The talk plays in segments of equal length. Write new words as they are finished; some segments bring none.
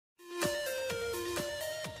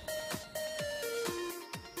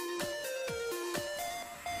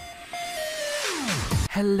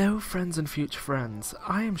Hello friends and future friends,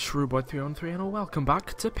 I am Shrewboy313 and welcome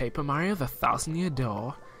back to Paper Mario The Thousand Year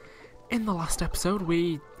Door. In the last episode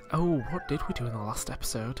what did we do in the last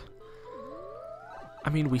episode? I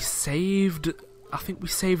mean, we saved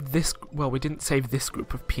this, well, we didn't save this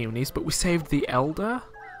group of Punies, but we saved the Elder,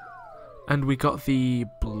 and we got the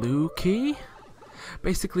blue key.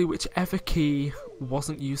 Basically, whichever key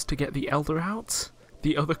wasn't used to get the Elder out,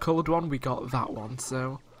 the other coloured one, we got that one,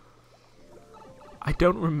 so...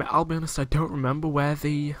 I'll be honest, I don't remember where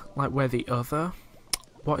the other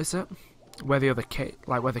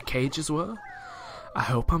cages were. I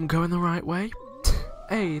hope I'm going the right way.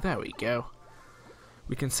 Hey, there we go.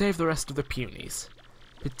 We can save the rest of the Punies.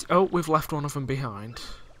 Oh, we've left one of them behind.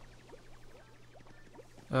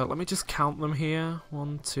 Let me just count them here.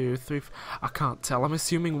 1, 2, 3, I can't tell. I'm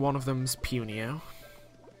assuming one of them's Punio.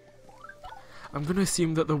 I'm going to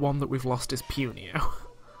assume that the one that we've lost is Punio.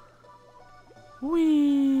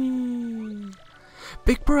 Whee!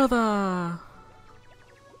 Big Brother!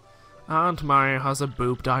 And Mario has a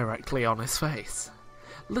boob directly on his face.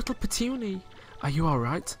 Little Petunie, are you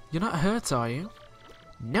alright? You're not hurt, are you?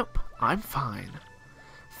 Nope, I'm fine.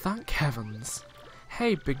 Thank heavens.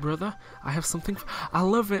 Hey, Big Brother, I have something I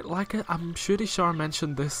love it, I'm pretty sure I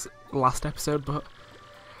mentioned this last episode, but,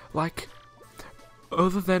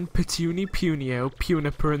 other than Petunie, Punio,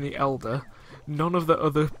 Puniper, and the Elder, none of the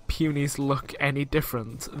other Punies look any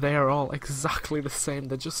different. They are all exactly the same.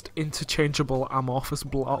 They're just interchangeable amorphous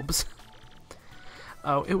blobs.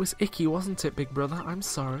 Oh, it was icky, wasn't it, Big Brother? I'm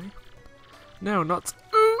sorry. No, not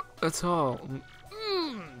at all.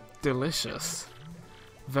 Delicious.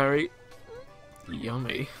 Very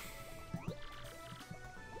yummy.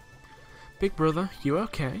 Big Brother, you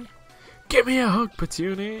okay? Give me a hug,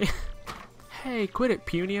 Petunie! Hey, quit it,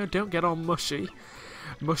 Punio. Don't get all mushy.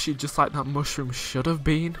 Mushy just like that mushroom should have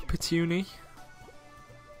been, Petunie.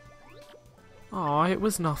 Aw, it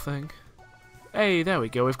was nothing. Hey, there we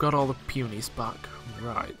go, we've got all the Punies back.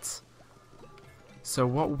 Right. So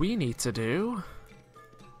what we need to do...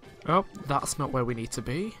 Oh, that's not where we need to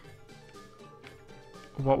be.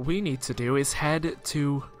 What we need to do is head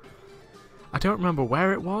to... I don't remember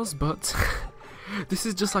where it was, but... this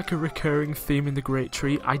is just like a recurring theme in the Great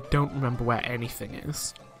Tree. I don't remember where anything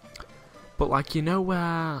is. But you know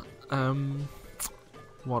where,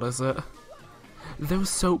 what is it? Those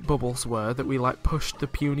soap bubbles were that we, pushed the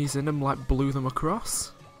Punies in and, blew them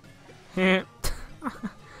across? You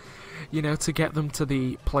know, to get them to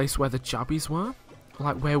the place where the Jabbies were?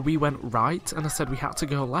 Where we went right, and I said we had to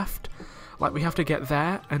go left? We have to get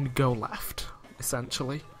there and go left,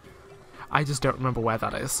 essentially. I just don't remember where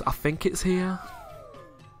that is. I think it's here.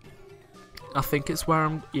 I think it's where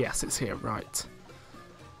I'm... Yes, it's here, right.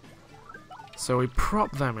 So we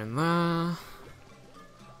prop them in there,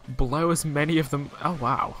 blow as many of them, oh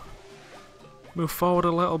wow, move forward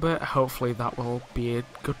a little bit, hopefully that will be a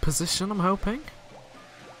good position, I'm hoping.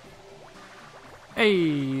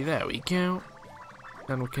 Hey, there we go,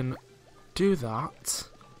 and we can do that.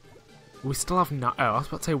 We still have I was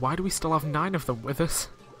about to say, why do we still have 9 of them with us?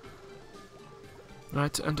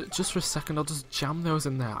 Right, and just for a second I'll just jam those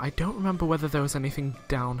in there. I don't remember whether there was anything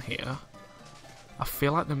down here. I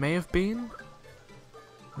feel like there may have been.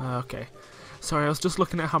 Okay. Sorry, I was just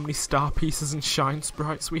looking at how many star pieces and shine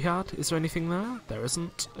sprites we had. Is there anything there? There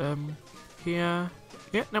isn't. Here.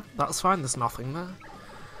 Yeah, nope, that's fine, there's nothing there.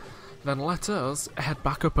 Then let us head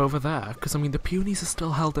back up over there, because I mean the Punies are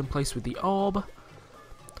still held in place with the orb.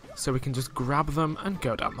 So we can just grab them and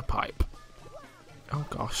go down the pipe. Oh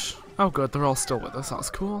gosh. Oh good, they're all still with us, that's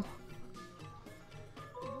cool.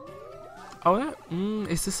 Oh yeah?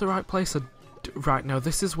 Is this the right place? Right, no,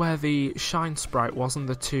 this is where the shine sprite was and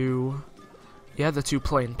the two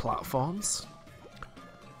plane platforms.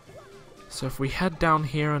 So if we head down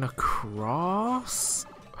here and across...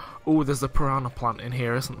 Oh, there's a piranha plant in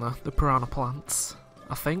here, isn't there? The piranha plants,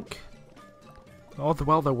 I think. Oh,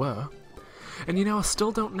 well, there were. And you know, I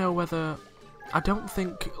still don't know whether... I don't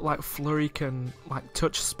think, Flurry can,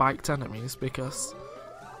 touch spiked enemies, because...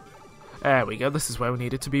 There we go, this is where we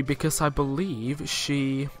needed to be, because I believe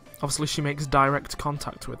she... Obviously, she makes direct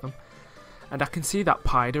contact with them. And I can see that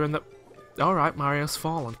Pider and that... Alright, Mario's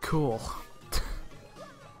fallen. Cool.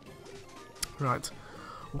 Right.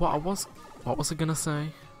 What was I gonna say?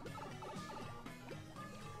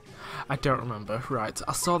 I don't remember. Right.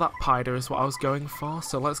 I saw that Pider is what I was going for,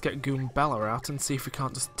 so let's get Goombella out and see if we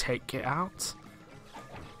can't just take it out.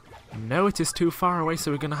 No, it is too far away,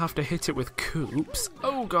 so we're gonna have to hit it with Koops.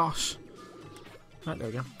 Oh, gosh. Right, there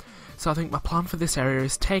we go. So I think my plan for this area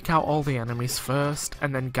is take out all the enemies first,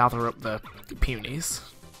 and then gather up the Punies.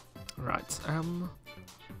 Right,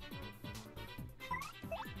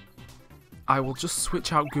 I will just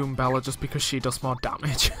switch out Goombella just because she does more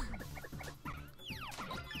damage.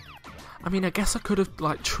 I mean, I guess I could have,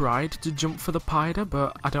 like, tried to jump for the Pyder,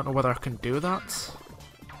 but I don't know whether I can do that.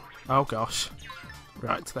 Oh, gosh.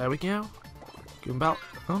 Right, there we go. Goombella.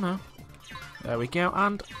 Oh, no. There we go,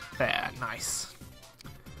 and there. Nice.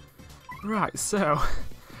 Right, so,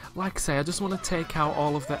 like I say, I just want to take out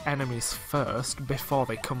all of the enemies first before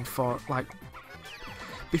they come for, like,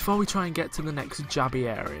 before we try and get to the next Jabby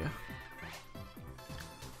area.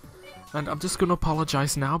 And I'm just going to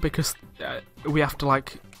apologise now because we have to,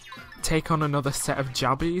 like, take on another set of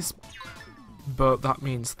Jabbies, but that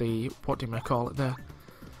means the, what do you call it there?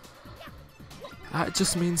 It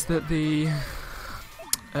just means that the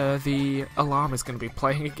alarm is going to be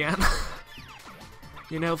playing again.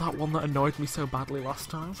 You know, that one that annoyed me so badly last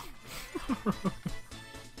time?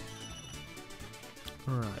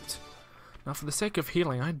 Right. Now, for the sake of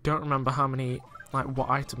healing, I don't remember how many, like, what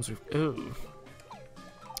items we've... Ooh.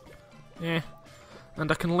 Yeah.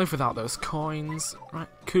 And I can live without those coins. Right,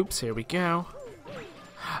 Koops, here we go.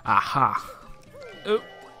 Aha. Oh.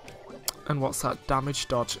 And what's that? Damage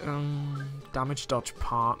dodge. Damage dodge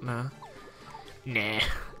partner. Nah.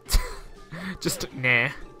 Just nah.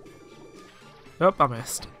 Oh, I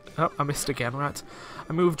missed. Oh, I missed again, right.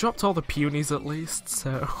 I mean, we've dropped all the punies at least,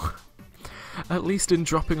 so... At least in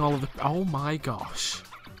dropping all of the... Oh my gosh.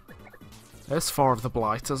 There's 4 of the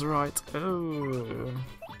Blighters, right. Oh.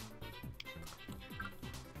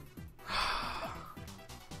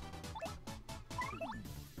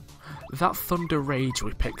 That Thunder Rage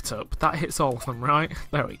we picked up, that hits all of them, right?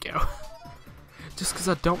 There we go. Just because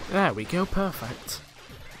I don't... There we go, perfect.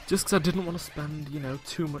 Just because I didn't want to spend, you know,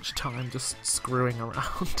 too much time just screwing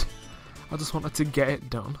around. I just wanted to get it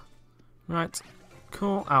done. Right,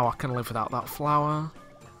 cool. Oh, I can live without that flower.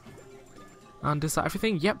 And is that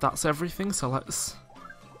everything? Yep, that's everything, so let's...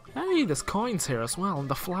 Hey, there's coins here as well, and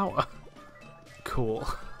the flower. Cool.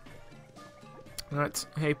 Right,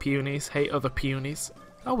 hey punies, hey other punies.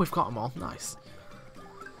 Oh, we've got them all, nice.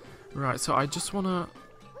 Right, so I just want to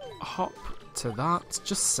hop to that,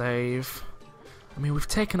 just save. I mean, we've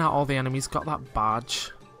taken out all the enemies, got that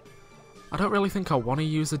badge. I don't really think I want to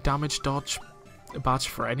use a damage dodge badge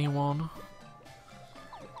for anyone.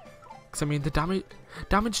 Because, I mean, the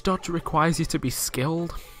damage dodge requires you to be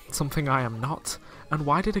skilled, something I am not. And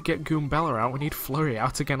why did I get Goombella out? We need Flurry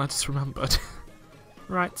out again, I just remembered.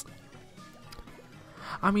 Right.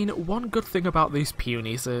 I mean, one good thing about these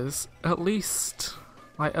punies is, at least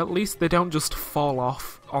they don't just fall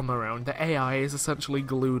off on their own. The AI is essentially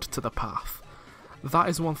glued to the path. That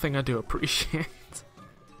is one thing I do appreciate.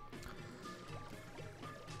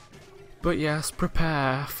 But yes,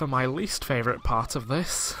 prepare for my least favourite part of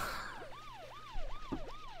this.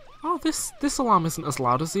 Oh, this alarm isn't as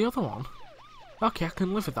loud as the other one. Okay, I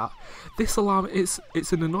can live with that. This alarm, it's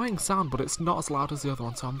an annoying sound, but it's not as loud as the other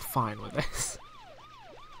one, so I'm fine with this.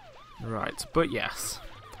 Right, but yes.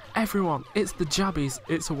 Everyone, it's the Jabbies.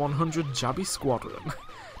 It's a 100 Jabby squadron.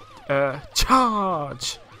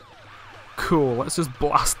 Charge! Cool, let's just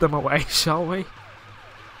blast them away, shall we?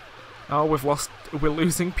 Oh, we're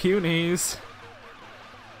losing punies.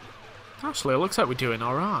 Actually, it looks like we're doing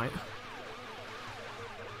alright.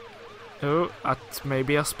 Oh,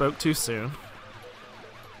 maybe I spoke too soon.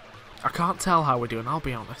 I can't tell how we're doing, I'll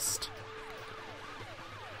be honest.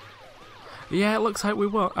 Yeah, it looks like we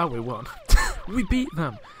won. Oh, we won. We beat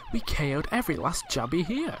them. We KO'd every last Jabby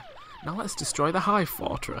here. Now let's destroy the Hive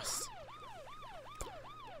Fortress.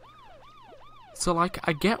 So, like,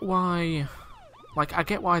 I get why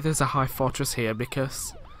there's a Hive Fortress here,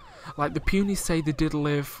 because, like, the punies say they did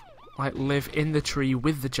live in the tree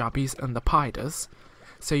with the Jabbies and the Pyders,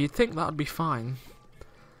 so you'd think that'd be fine.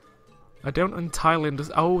 I don't entirely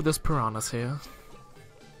understand. Oh, there's piranhas here.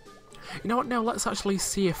 You know what, no, let's actually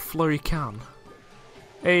see if Flurry can.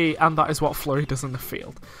 Hey, and that is what Flurry does in the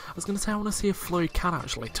field. I was going to say I want to see if Flurry can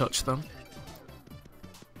actually touch them.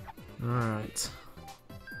 Right.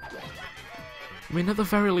 I mean, at the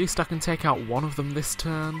very least I can take out one of them this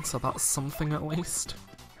turn, so that's something at least.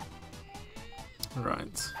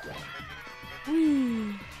 Right.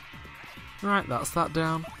 Whee! Right, that's that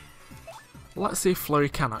down. Let's see if Flurry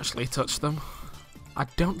can actually touch them. I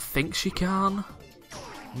don't think she can.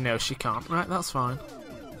 No, she can't. Right, that's fine.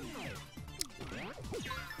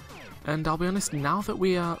 And I'll be honest, now that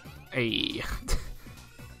we are... Hey.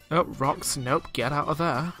 Oh, rocks. Nope, get out of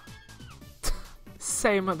there.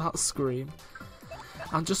 Same at that scream.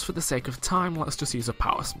 And just for the sake of time, let's just use a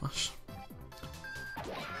Power Smash.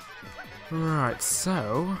 Right,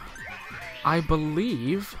 so... I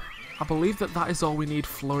believe that is all we need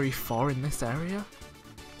Flurry for in this area.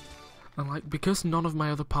 And like, because none of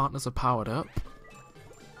my other partners are powered up,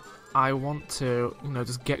 I want to, you know,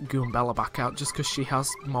 just get Goombella back out just because she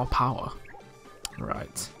has more power.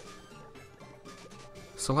 Right.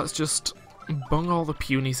 So let's just bung all the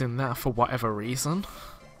Punies in there for whatever reason.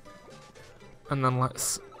 And then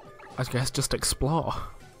let's, I guess, just explore.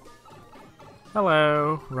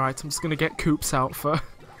 Hello. Right, I'm just gonna get Koops out for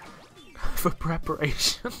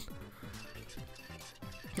preparation.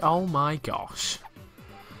 Oh my gosh.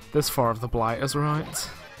 There's 4 of the Blighters, right?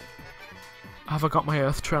 Have I got my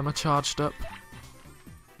Earth Tremor charged up?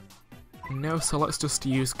 No, so let's just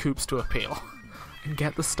use Koops to appeal. And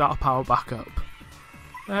get the star power back up.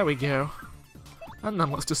 There we go. And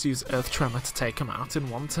then let's just use Earth Tremor to take him out in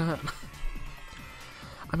one turn.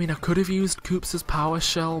 I mean, I could have used Koops' power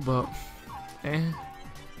shell, but...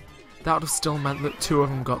 That would have still meant that 2 of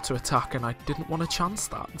them got to attack, and I didn't want to chance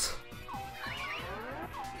that.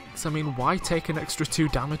 So I mean, why take an extra 2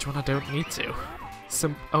 damage when I don't need to?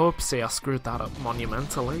 Oopsie, I screwed that up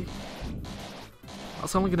monumentally.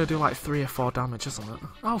 That's only going to do like 3 or 4 damage, isn't it?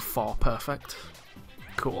 Oh, 4, perfect.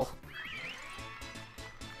 Cool.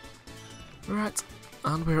 Right,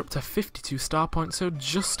 and we're up to 52 star points, so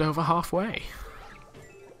just over halfway.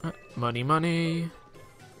 Money, money.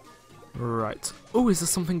 Right. Oh, is there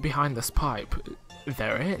something behind this pipe?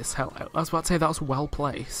 There is. Hell, I was about to say that was well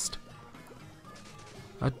placed.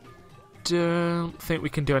 I don't think we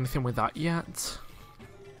can do anything with that yet.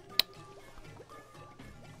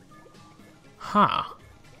 Huh.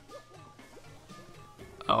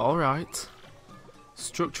 Alright.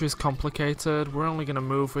 Structure is complicated. We're only going to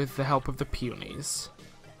move with the help of the Punies.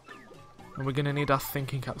 And we're going to need our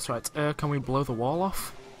thinking caps. Right, can we blow the wall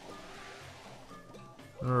off?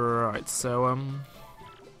 Right, so,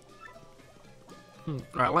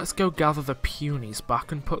 right, let's go gather the Punies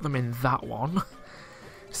back and put them in that one.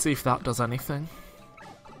 See if that does anything.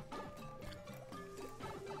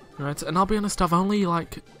 Right, and I'll be honest, I've only,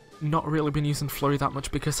 like, not really been using Flurry that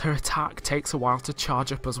much because her attack takes a while to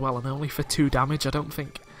charge up as well, and only for 2 damage. I don't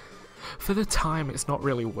think... For the time, it's not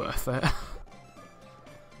really worth it.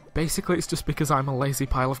 Basically, it's just because I'm a lazy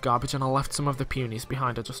pile of garbage and I left some of the Punies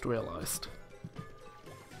behind, I just realised.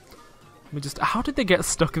 Let me just... How did they get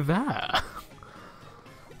stuck there?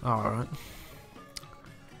 Alright.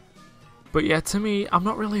 But yeah, to me, I'm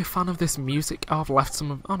not really a fan of this music. Oh, I've left some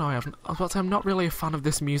of... Oh no, I haven't. I was about to say, I'm not really a fan of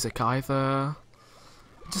this music either.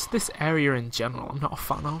 Just this area in general, I'm not a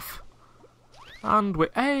fan of. And we...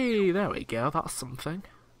 Hey, there we go, that's something.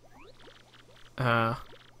 Huh?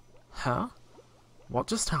 What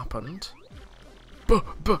just happened?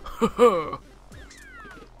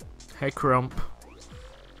 Hey, Crump.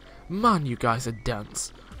 Man, you guys are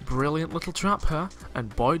dense. Brilliant little trap, huh?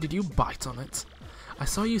 And boy, did you bite on it. I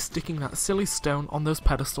saw you sticking that silly stone on those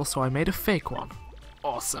pedestals, so I made a fake one.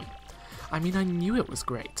 Awesome. I mean, I knew it was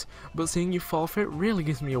great, but seeing you fall for it really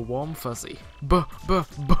gives me a warm fuzzy.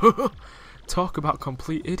 Talk about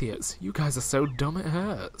complete idiots. You guys are so dumb it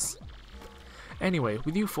hurts. Anyway,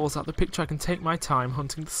 with you fools out the picture, I can take my time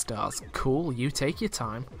hunting the stars. Cool, you take your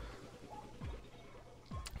time.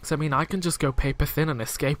 So I mean, I can just go paper thin and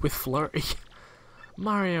escape with Flurry.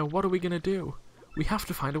 Mario, what are we gonna do? We have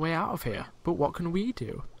to find a way out of here, but what can we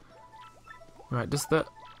do? Right, does the...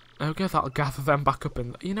 Okay, that'll gather them back up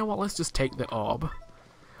in... You know what, let's just take the orb.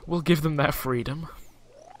 We'll give them their freedom.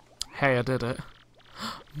 Hey, I did it.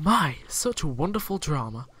 My, such wonderful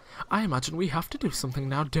drama. I imagine we have to do something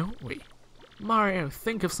now, don't we? Mario,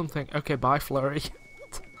 think of something. Okay, bye, Flurry.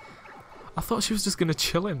 I thought she was just gonna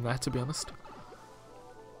chill in there, to be honest.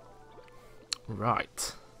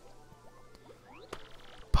 Right.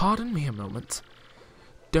 Pardon me a moment.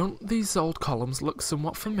 Don't these old columns look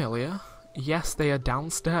somewhat familiar? Yes, they are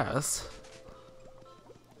downstairs.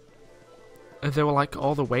 They were like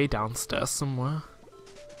all the way downstairs somewhere.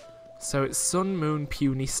 So it's Sun, Moon,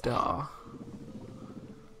 Puny, Star.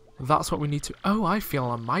 That's what we need to... Oh, I feel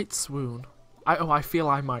I might swoon. I feel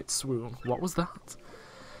I might swoon. What was that?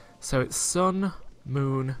 So it's Sun,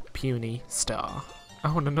 Moon, Puny, Star.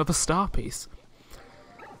 Oh, and another star piece.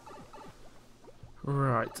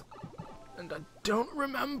 Right. And I don't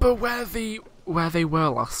remember where they were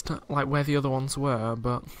last, like where the other ones were,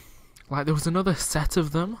 but like there was another set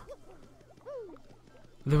of them.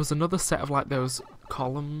 There was another set of like those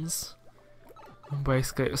columns. And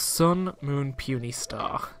basically it's Sun, Moon, Puny,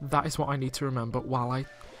 Star. That is what I need to remember while I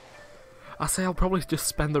say I'll probably just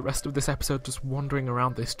spend the rest of this episode just wandering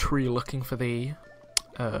around this tree looking for the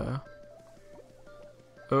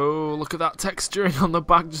Oh, look at that texturing on the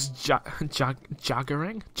back, just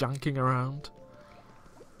janking around.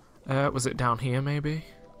 Was it down here, maybe?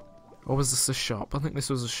 Or was this a shop? I think this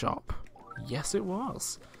was a shop. Yes, it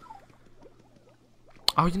was.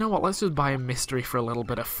 Oh, you know what? Let's just buy a mystery for a little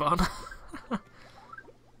bit of fun.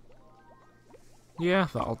 Yeah,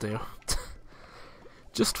 that'll do.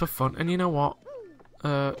 Just for fun. And you know what?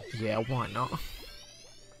 Yeah, why not?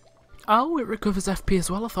 Oh, it recovers FP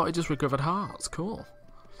as well. I thought it just recovered hearts. Cool.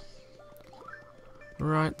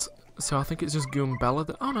 Right. So I think it's just Goombella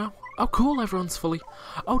that... Oh, no. Oh, cool. Everyone's fully...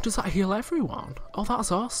 Oh, does that heal everyone? Oh,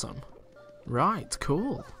 that's awesome. Right.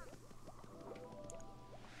 Cool.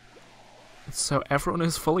 So everyone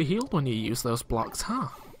is fully healed when you use those blocks, huh?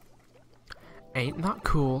 Ain't that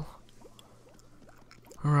cool?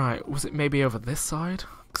 Right, was it maybe over this side?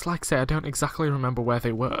 Because like I say, I don't exactly remember where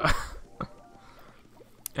they were.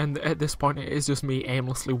 And at this point it is just me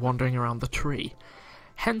aimlessly wandering around the tree.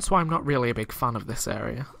 Hence why I'm not really a big fan of this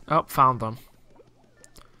area. Oh, found them.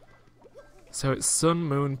 So it's Sun,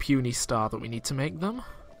 Moon, Puny, Star that we need to make them.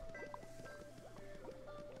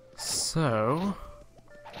 So...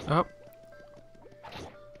 Oh.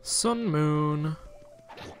 Sun, Moon...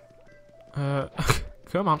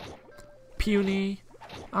 come on. Puny,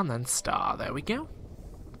 and then Star. There we go.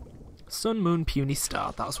 Sun, Moon, Puny,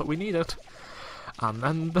 Star. That's what we needed. And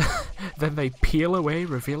then, then they peel away,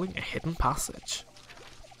 revealing a hidden passage.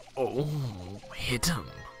 Oh, hidden.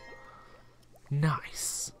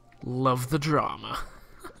 Nice. Love the drama.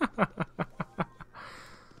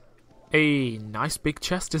 A nice big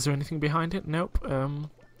chest. Is there anything behind it? Nope.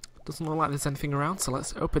 Doesn't look like there's anything around, so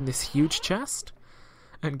let's open this huge chest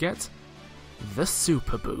and get the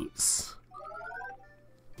Super Boots.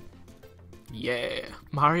 Yeah,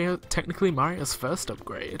 technically Mario's first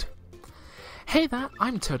upgrade. Hey there,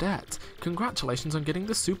 I'm Toadette. Congratulations on getting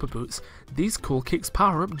the Super Boots. These cool kicks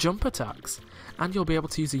power up jump attacks. And you'll be able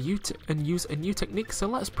to use a new technique, so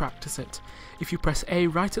let's practice it. If you press A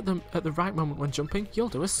right at the right moment when jumping, you'll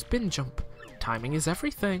do a spin jump. Timing is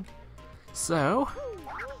everything. So,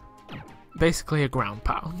 basically a ground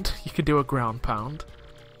pound. You could do a ground pound.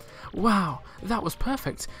 Wow, that was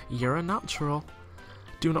perfect. You're a natural.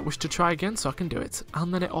 Do not wish to try again, so I can do it.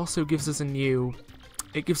 And then it also gives us a new...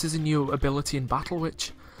 It gives us a new ability in battle,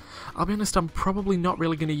 which, I'll be honest, I'm probably not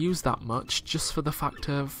really going to use that much, just for the fact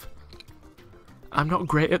of... I'm not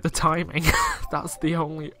great at the timing. That's the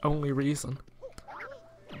only reason.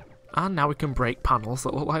 And now we can break panels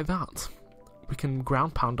that look like that. We can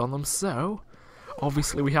ground pound on them, so...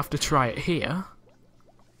 Obviously we have to try it here.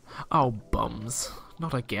 Oh, bums.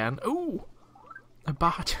 Not again. Ooh! A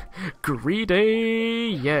bat.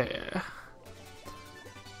 Greedy! Yeah!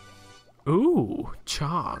 Ooh,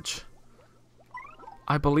 charge.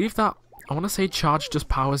 I believe that... I want to say charge just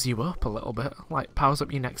powers you up a little bit. Like, powers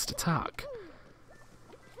up your next attack.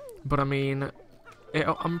 But I mean...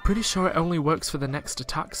 I'm pretty sure it only works for the next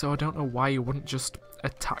attack, so I don't know why you wouldn't just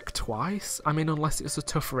attack twice. I mean, unless it's a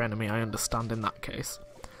tougher enemy, I understand in that case.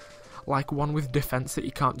 Like one with defense that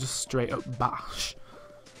you can't just straight up bash.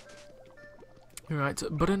 Right,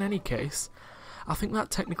 but in any case, I think that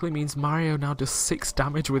technically means Mario now does 6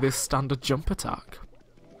 damage with his standard jump attack.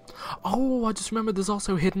 Oh, I just remembered there's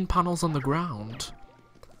also hidden panels on the ground.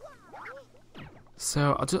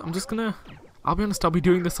 So, I'm just gonna... I'll be honest, I'll be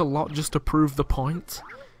doing this a lot just to prove the point.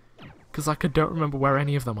 Because, like, I don't remember where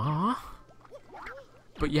any of them are.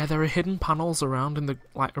 But yeah, there are hidden panels around in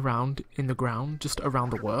the ground, just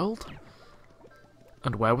around the world.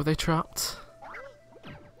 And where were they trapped?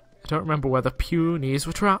 I don't remember where the Punies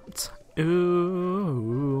were trapped.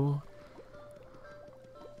 Ooh.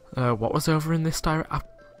 What was over in this direction?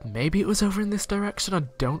 Maybe it was over in this direction, I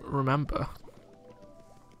don't remember.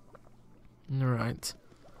 Right.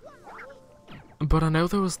 But I know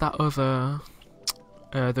there was that other...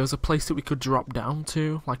 there was a place that we could drop down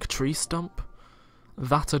to, like a tree stump.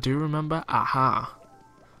 That I do remember. Aha.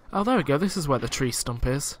 Oh, there we go, this is where the tree stump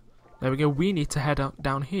is. There we go, we need to head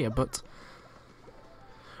down here, but...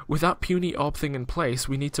 with that puny orb thing in place,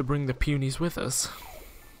 we need to bring the punies with us.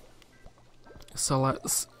 So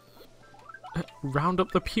let's... round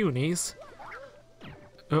up the punies.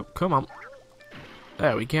 Oh, come on.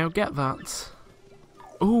 There we go, get that.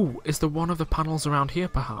 Ooh, is there one of the panels around here,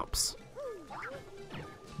 perhaps?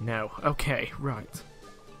 No. Okay, right.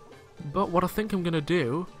 But what I think I'm going to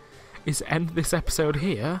do is end this episode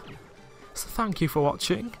here. So thank you for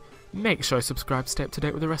watching. Make sure you subscribe to stay up to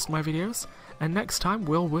date with the rest of my videos. And next time,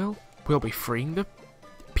 we'll be freeing the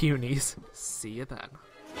punies. See you then.